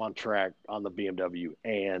first time on track on the BMW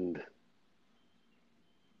and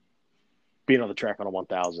being on the track on a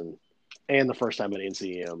 1000 and the first time at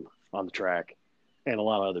NCM on the track and a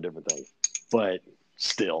lot of other different things. But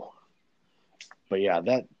still. But yeah,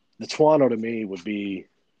 the Tuono to me would be,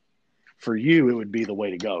 for you, it would be the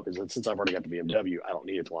way to go because since I've already got the BMW, I don't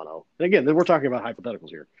need a Tuono. And again, we're talking about hypotheticals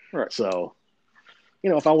here. Right. So,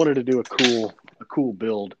 if I wanted to do a cool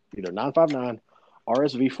build, either 959,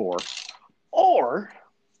 RSV4, or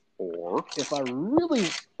if I really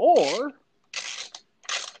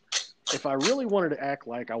wanted to act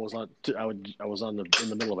like I was in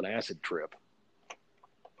the middle of an acid trip,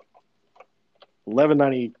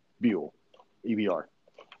 1190 Buell EBR.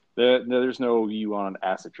 There's no you on an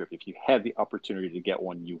acid trip. If you had the opportunity to get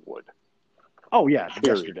one, you would. Oh yeah,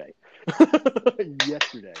 Period.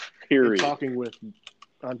 Yesterday. Period.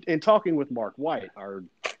 In talking with Mark White,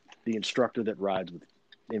 the instructor that rides with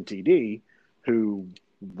MTD, who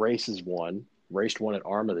raced one at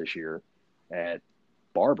ARMA this year at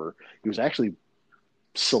Barber. He was actually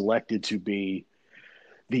selected to be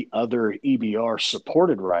the other EBR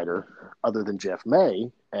supported rider other than Jeff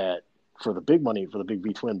May for the big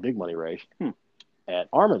V-Twin big money race at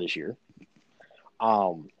ARMA this year.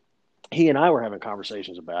 He and I were having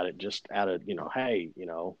conversations about it just out of, hey,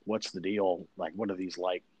 what's the deal? Like, what are these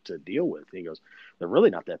like to deal with? And he goes, they're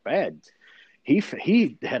really not that bad.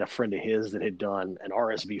 He had a friend of his that had done an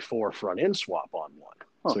RSV4 front end swap on one.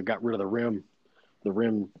 So it got rid of the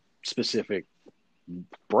rim specific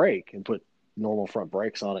brake and put normal front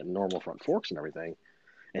brakes on it and normal front forks and everything.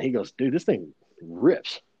 And he goes, dude, this thing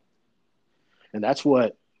rips. And that's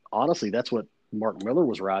what Mark Miller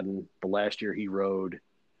was riding the last year he rode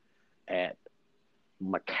at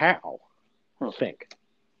Macau, I think.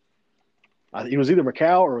 It was either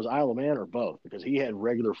Macau or it was Isle of Man or both because he had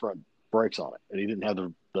regular front brakes on it and he didn't have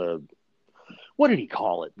the what did he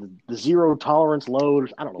call it? The zero tolerance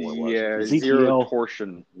load? I don't know what it was. Yeah, The ZTL, zero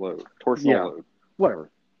torsional load. Whatever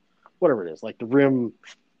it is. Like the rim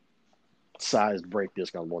sized brake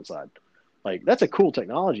disc on one side. Like that's a cool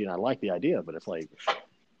technology and I like the idea, but it's like,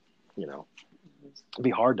 it'd be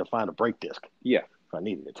hard to find a brake disc. Yeah. If I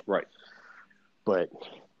needed it. Right. But,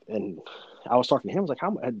 and I was talking to him, I was like,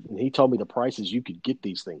 and he told me the prices you could get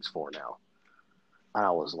these things for now. And I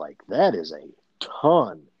was like, that is a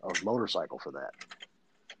ton of motorcycle for that.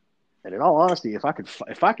 And in all honesty, if I could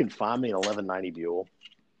find me an 1190 Buell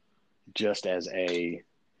just as a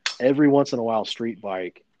every once in a while street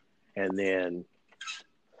bike, and then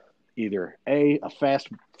either a fast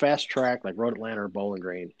track like Road Atlanta or Bowling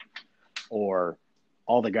Green, or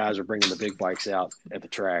all the guys are bringing the big bikes out at the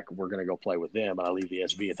track, we're going to go play with them, and I leave the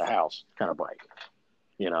SV at the house kind of bike.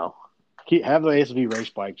 Have the SV race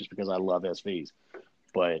bike just because I love SVs.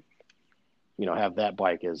 But, have that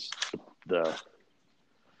bike as the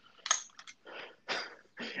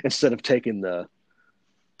instead of taking the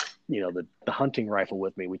hunting rifle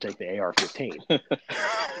with me, we take the AR-15.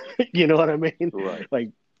 You know what I mean? Right.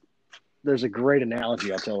 Like, there's a great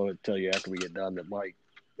analogy I'll tell you after we get done that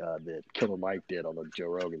that Killer Mike did on the Joe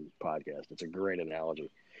Rogan podcast. It's a great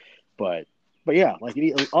analogy. But yeah, like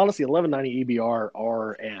honestly, 1190 EBR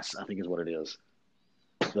RS, I think is what it is.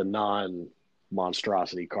 The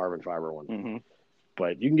non-monstrosity carbon fiber one. Mm-hmm.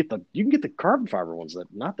 But you can get the carbon fiber ones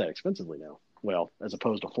that not that expensively now. Well, as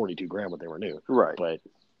opposed to 42 grand when they were new. Right. But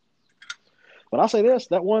I'll say this,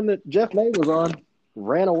 that one that Jeff May was on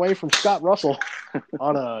ran away from Scott Russell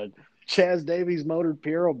on a Chaz Davies motored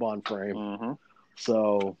Piero Bond frame. Mm-hmm.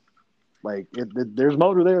 So, like, there's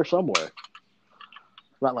motor there somewhere.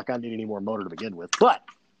 Not like I need any more motor to begin with, but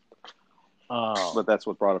that's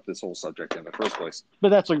what brought up this whole subject in the first place. But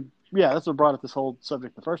that's what brought up this whole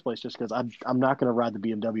subject in the first place. Just because I'm not going to ride the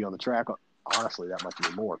BMW on the track, honestly, that much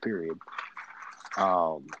anymore. Period.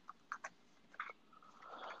 The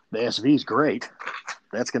SV is great.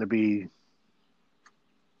 That's going to be,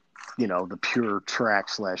 the pure track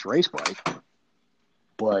 / race bike.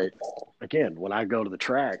 But again, when I go to the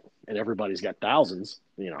track and everybody's got thousands,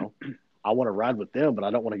 I want to ride with them, but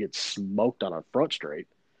I don't want to get smoked on a front straight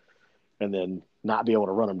and then not be able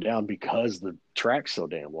to run them down because the track's so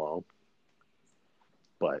damn long.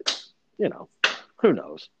 But, who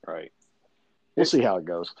knows? Right. We'll see how it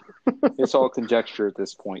goes. It's all conjecture at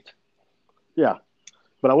this point. Yeah.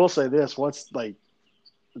 But I will say this, I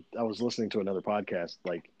was listening to another podcast,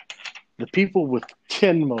 like the people with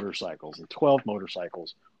 10 motorcycles and 12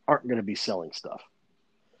 motorcycles aren't going to be selling stuff.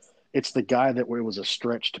 It's the guy that where it was a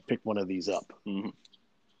stretch to pick one of these up. Mm-hmm.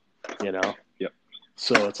 Yep.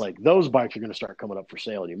 So it's like those bikes are going to start coming up for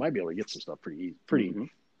sale, and you might be able to get some stuff pretty mm-hmm.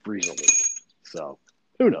 reasonably. So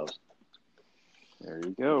who knows? There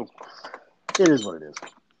you go. It is what it is.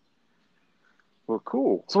 Well,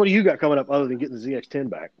 cool. So what do you got coming up other than getting the ZX10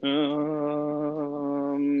 back?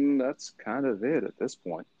 That's kind of it at this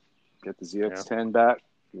point. Get the ZX10 back,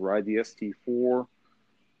 ride the ST4,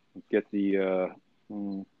 get the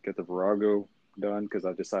Virago done because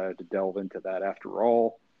I decided to delve into that after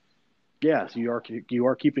all. Yeah, so you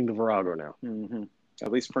are keeping the Virago now. Mm-hmm.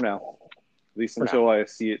 At least for now. At least until I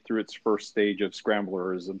see it through its first stage of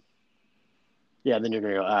scramblerism. Yeah, then you're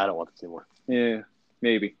going to go, I don't want this anymore. Yeah,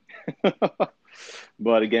 maybe.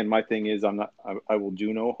 But again, my thing is I will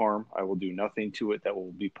do no harm. I will do nothing to it that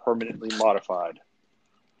will be permanently modified.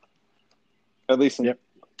 At least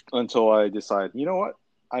until I decide, you know what,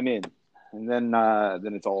 I'm in. And then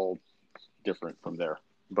it's all different from there.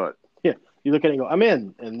 But yeah, you look at it and go, I'm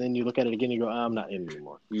in. And then you look at it again and you go, I'm not in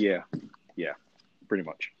anymore. Yeah, pretty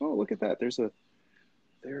much. Oh, look at that. There's a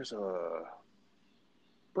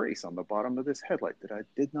brace on the bottom of this headlight that I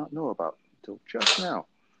did not know about until just now.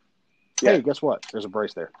 Yeah. Hey, guess what? There's a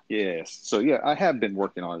brace there. Yes. So, yeah, I have been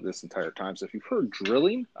working on it this entire time. So if you've heard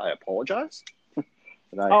drilling, I apologize.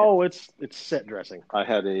 It's set dressing. I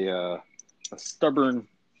had a stubborn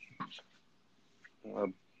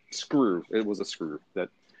screw. It was a screw that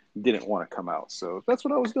didn't want to come out. So that's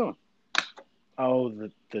what I was doing. Oh,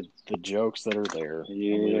 the jokes that are there.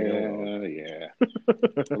 Yeah.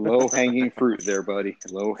 Low-hanging fruit there, buddy.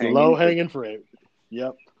 Low-hanging fruit.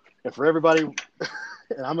 Yep. And for everybody,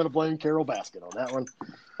 and I'm going to blame Carol Baskin on that one.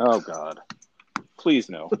 Oh, God. Please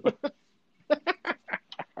no.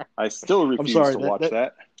 I still refuse to watch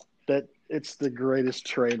that. That it's the greatest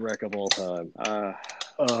train wreck of all time.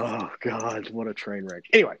 Oh, God, what a train wreck.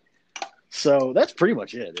 Anyway, so that's pretty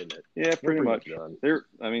much it, isn't it? Yeah, pretty much. Done.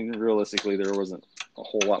 Realistically, there wasn't a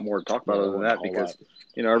whole lot more to talk about other than that because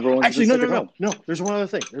lot. Everyone's Actually just at home. no. There's one other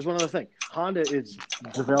thing. Honda is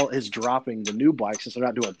dropping the new bike since they're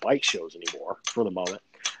not doing bike shows anymore for the moment.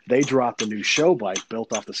 They dropped a new show bike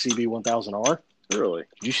built off the CB1000R. Really?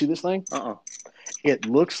 Did you see this thing? It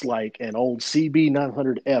looks like an old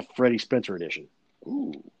CB900F Freddie Spencer edition.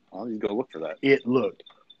 Ooh, I'll need to go look for that. It looked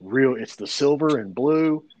real. It's the silver and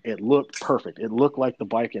blue. It looked perfect. It looked like the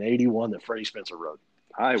bike in '81 that Freddie Spencer rode.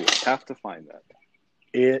 I will have to find that.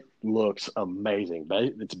 It looks amazing.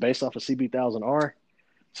 It's based off a CB1000R,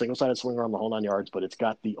 single-sided swinger on the whole 9 yards, but it's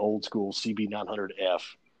got the old school CB900F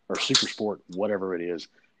or Super Sport, whatever it is,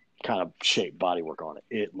 kind of shaped bodywork on it.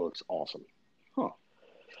 It looks awesome. Huh.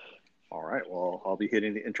 All right. Well, I'll be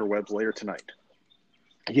hitting the interwebs later tonight.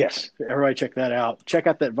 Yes. Everybody check that out. Check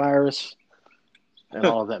out that virus and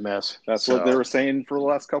all of that mess. That's what they were saying for the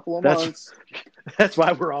last couple of months. That's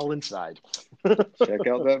why we're all inside. Check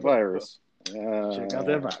out that virus. Check out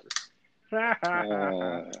that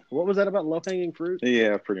virus. What was that about low-hanging fruit?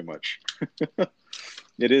 Yeah, pretty much.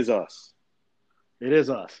 It is us. It is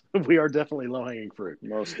us. We are definitely low-hanging fruit.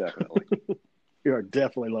 Most definitely. We are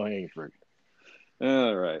definitely low-hanging fruit.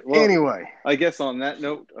 All right. Well, anyway, I guess on that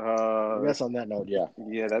note. Yeah.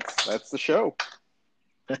 Yeah, that's the show.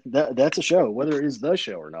 That's a show, whether it is the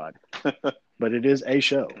show or not. But it is a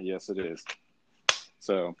show. Yes, it is.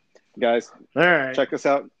 So, guys, all right, check us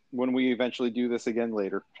out when we eventually do this again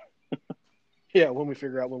later. Yeah, when we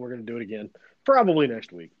figure out when we're going to do it again. Probably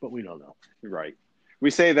next week, but we don't know. Right.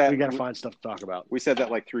 We say that we got to find stuff to talk about. We said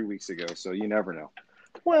that like 3 weeks ago, so you never know.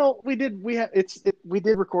 Well, we did. We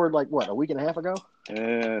did record like what, a week and a half ago?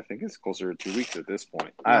 I think it's closer to 2 weeks at this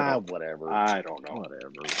point. Whatever. I don't know.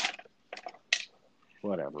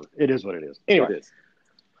 Whatever. It is what it is. Anyway. It is.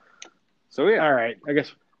 So yeah. All right. I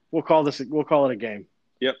guess we'll call it a game.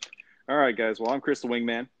 Yep. All right, guys. Well, I'm Chris the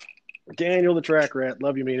Wingman. Daniel the Track Rat.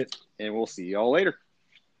 Love you, mean it. And we'll see y'all later.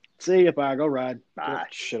 See you. Bye. Go ride. Bye.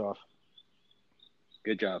 Get shit off.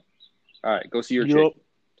 Good job. All right. Go see your chick.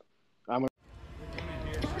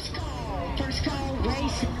 First call,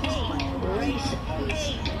 race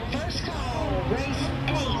 8.